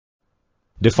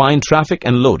Define traffic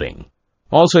and loading.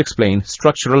 Also explain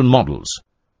structural models.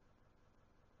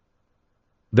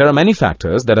 There are many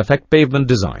factors that affect pavement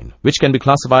design, which can be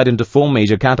classified into four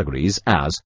major categories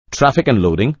as traffic and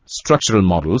loading, structural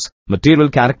models, material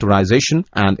characterization,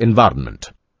 and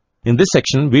environment. In this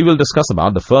section, we will discuss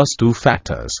about the first two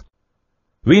factors.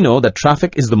 We know that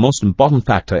traffic is the most important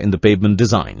factor in the pavement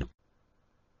design.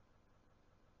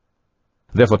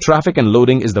 Therefore, traffic and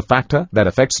loading is the factor that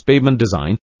affects pavement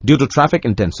design due to traffic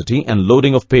intensity and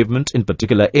loading of pavement in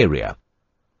particular area.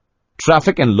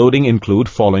 Traffic and loading include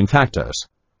following factors: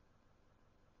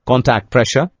 contact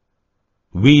pressure,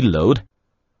 wheel load,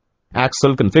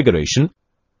 axle configuration,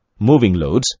 moving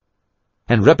loads,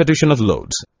 and repetition of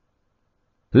loads.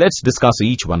 Let's discuss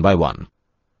each one by one.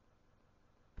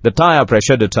 The tire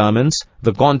pressure determines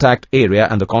the contact area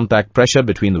and the contact pressure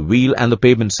between the wheel and the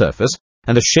pavement surface,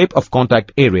 and the shape of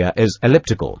contact area is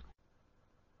elliptical.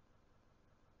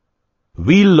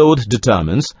 Wheel load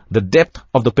determines the depth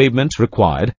of the pavement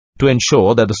required to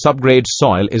ensure that the subgrade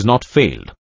soil is not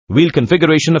failed. Wheel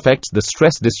configuration affects the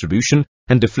stress distribution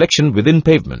and deflection within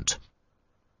pavement.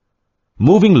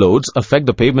 Moving loads affect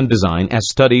the pavement design, as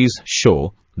studies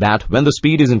show that when the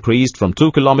speed is increased from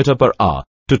 2 km per hour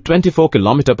to 24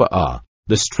 km per hour,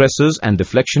 the stresses and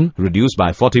deflection reduce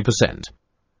by 40%.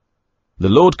 The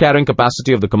load carrying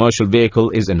capacity of the commercial vehicle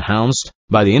is enhanced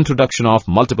by the introduction of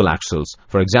multiple axles,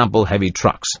 for example, heavy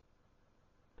trucks.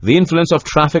 The influence of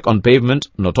traffic on pavement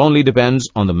not only depends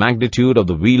on the magnitude of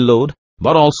the wheel load,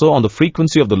 but also on the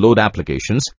frequency of the load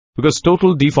applications, because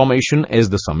total deformation is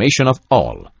the summation of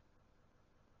all.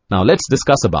 Now let's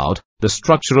discuss about the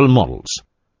structural models.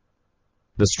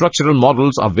 The structural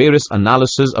models are various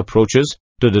analysis approaches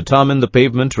to determine the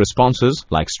pavement responses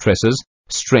like stresses,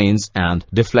 strains, and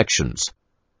deflections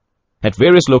at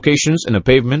various locations in a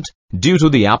pavement due to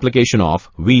the application of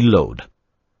wheel load.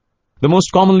 The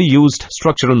most commonly used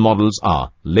structural models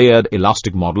are layered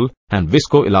elastic model and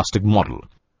viscoelastic model.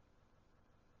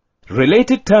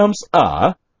 Related terms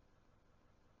are